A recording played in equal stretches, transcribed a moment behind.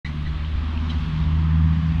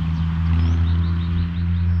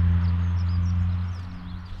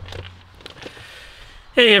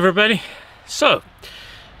Hey everybody, so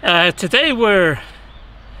today we're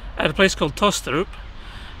at a place called Tosterup.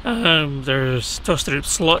 There's Tosterup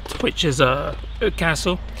Slot, which is a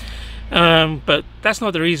castle, but that's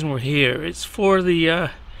not the reason we're here. It's for the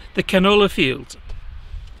canola fields.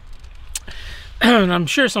 And I'm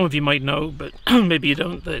sure some of you might know, but maybe you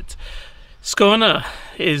don't, that Skåne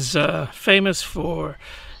is famous for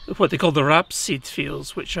what they call the rapeseed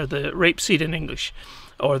fields, which are the rapeseed in English,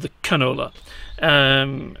 or the canola,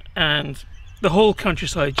 and the whole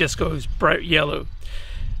countryside just goes bright yellow,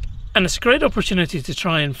 and it's a great opportunity to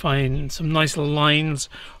try and find some nice little lines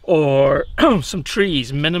or some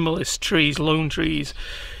trees, minimalist trees, lone trees,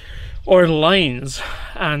 or lines.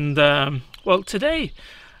 And well, today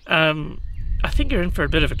I think you're in for a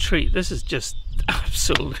bit of a treat. This is just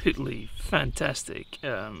absolutely fantastic.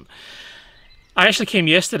 I actually came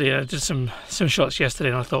yesterday and I did some shots yesterday,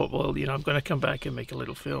 and I thought, well, you know, I'm going to come back and make a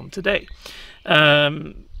little film today.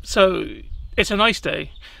 So it's a nice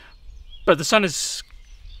day, but the sun is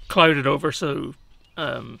clouded over, so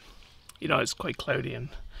you know, it's quite cloudy and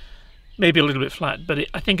maybe a little bit flat, but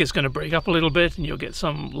I think it's going to break up a little bit and you'll get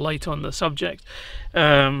some light on the subject.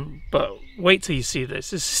 But wait till you see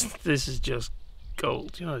this. This is just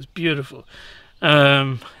gold. You know, it's beautiful.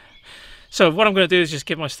 So what I'm going to do is just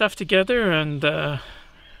get my stuff together and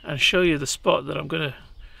show you the spot that I'm going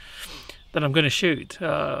to shoot.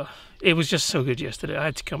 It was just so good yesterday. I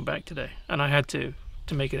had to come back today, and I had to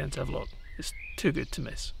make it into a vlog. It's too good to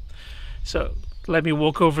miss. So let me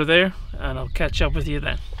walk over there, and I'll catch up with you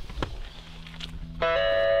then.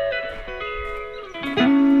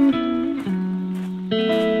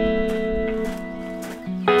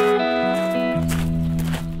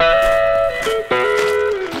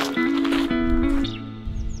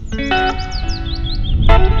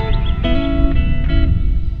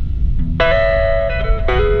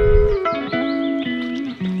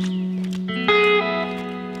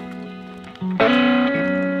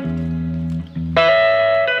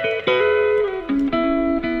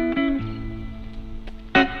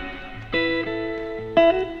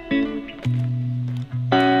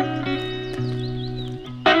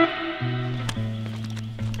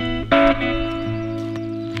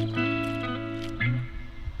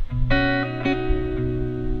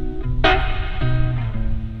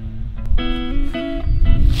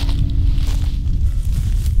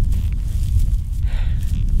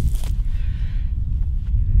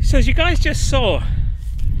 So as you guys just saw,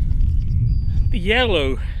 the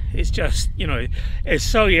yellow is just, you know, it's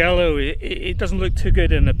so yellow it doesn't look too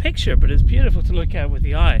good in a picture, but it's beautiful to look at with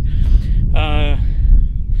the eye.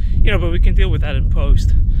 You know, but we can deal with that in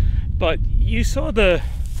post. But you saw the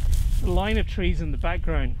line of trees in the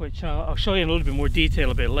background, which I'll show you in a little bit more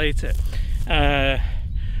detail a bit later.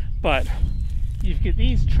 But you've got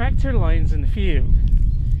these tractor lines in the field,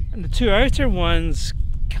 and the two outer ones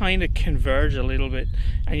kind of converge a little bit,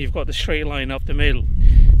 and you've got the straight line up the middle.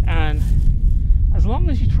 And as long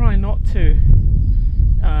as you try not to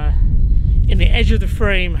in the edge of the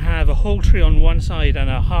frame have a whole tree on one side and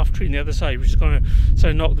a half tree on the other side, which is going to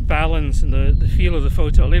sort of knock the balance and the feel of the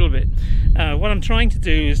photo a little bit. What I'm trying to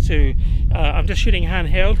do is I'm just shooting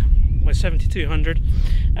handheld, my 7200,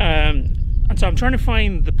 and so I'm trying to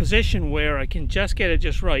find the position where I can just get it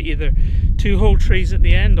just right, either two whole trees at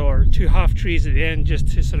the end or two half trees at the end, just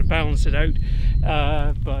to sort of balance it out.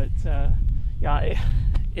 Yeah,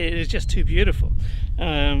 it is just too beautiful.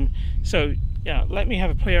 So yeah, let me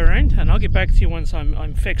have a play around, and I'll get back to you once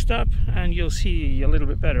I'm fixed up, and you'll see a little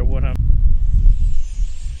bit better what I'm.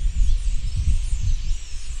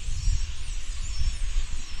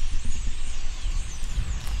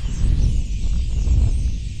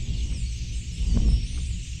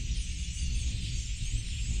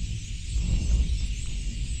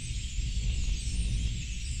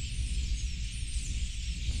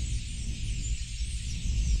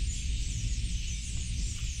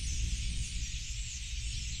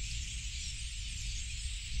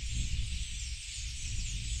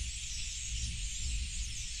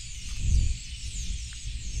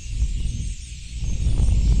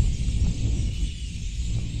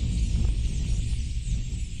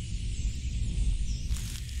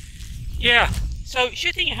 Yeah, so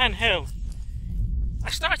shooting handheld,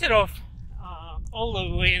 I started off all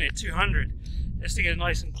the way in at 200 just to get it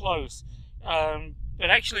nice and close,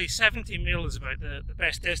 but actually 70mm is about the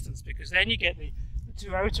best distance, because then you get the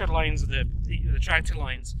two outer lines of the tractor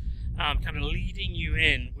lines kind of leading you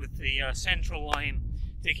in, with the central line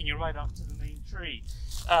taking you right up to the main tree.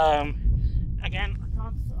 Again,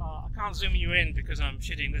 I can't zoom you in because I'm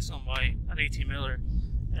shooting this on an 18mm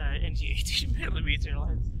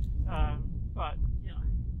lens, but you know,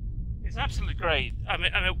 It's absolutely great. I'm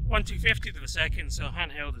at 1/250th of a second, so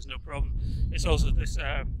handheld is no problem. It's also this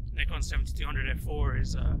Nikon 7200 f4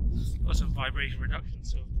 is got some vibration reduction,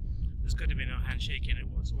 so there's going to be no handshake in it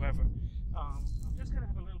whatsoever. I'm just going to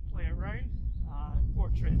have a little play around,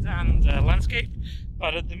 portrait and landscape,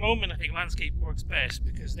 but at the moment I think landscape works best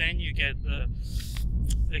because then you get the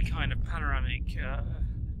kind of panoramic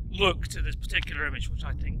look to this particular image, which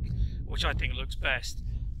I think looks best.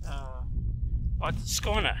 But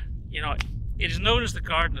Skåne, you know, it is known as the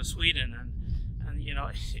Garden of Sweden, and you know,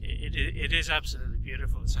 it is absolutely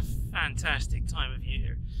beautiful. It's a fantastic time of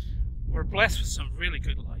year. We're blessed with some really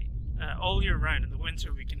good light all year round. In the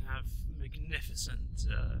winter, we can have magnificent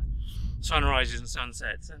sunrises and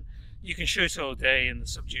sunsets, and you can shoot all day in the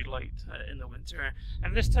subdued light in the winter.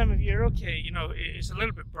 And this time of year, okay, you know, it's a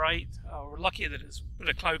little bit bright. We're lucky that it's a bit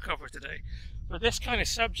of cloud cover today, but this kind of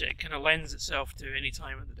subject kind of lends itself to any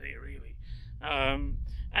time of the day, really.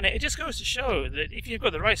 And it just goes to show that if you've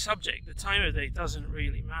got the right subject, the time of day doesn't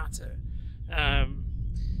really matter.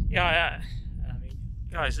 Yeah, I mean,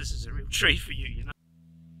 guys, this is a real treat for you, you know.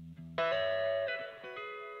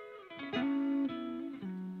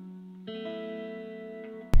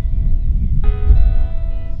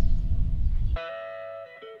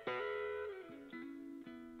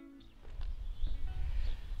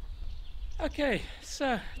 Okay,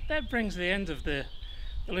 so that brings the end of the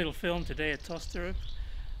little film today at Tosterup.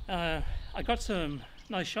 I got some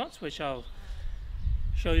nice shots which I'll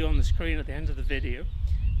show you on the screen at the end of the video,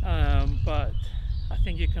 but I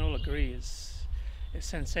think you can all agree it's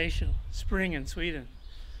sensational. Spring in Sweden,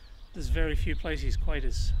 there's very few places quite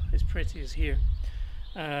as pretty as here.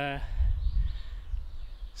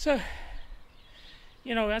 So,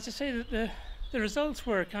 you know, as I say, the results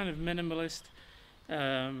were kind of minimalist,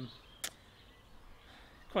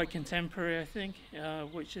 quite contemporary, I think,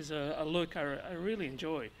 which is a look I really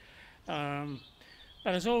enjoy.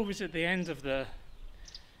 But as always, at the end of the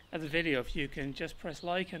video, if you can just press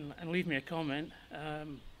like and leave me a comment.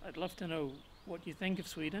 I'd love to know what you think of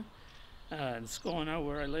Sweden and Skåne,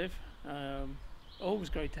 where I live. Always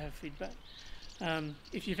great to have feedback.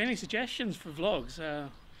 If you have any suggestions for vlogs,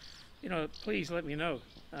 you know, please let me know.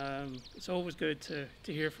 It's always good to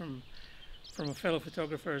hear from fellow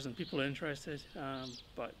photographers and people interested.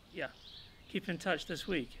 But yeah, keep in touch this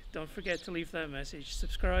week. Don't forget to leave that message,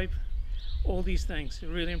 subscribe, all these things are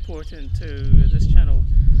really important to this channel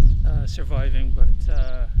surviving. But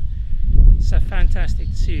it's fantastic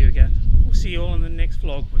to see you again. We'll see you all in the next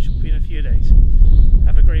vlog, which will be in a few days.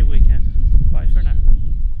 Have a great weekend. Bye for now.